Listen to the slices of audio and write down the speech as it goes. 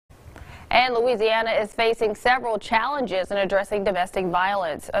And Louisiana is facing several challenges in addressing domestic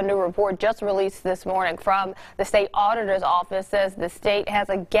violence. A new report just released this morning from the state auditor's office says the state has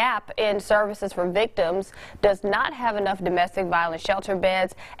a gap in services for victims, does not have enough domestic violence shelter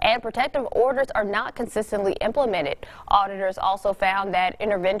beds, and protective orders are not consistently implemented. Auditors also found that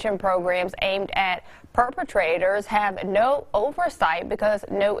intervention programs aimed at perpetrators have no oversight because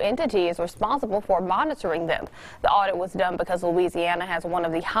no entity is responsible for monitoring them. The audit was done because Louisiana has one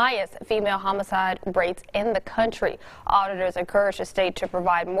of the highest female homicide rates in the country. Auditors encourage the state to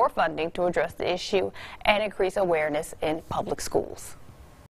provide more funding to address the issue and increase awareness in public schools.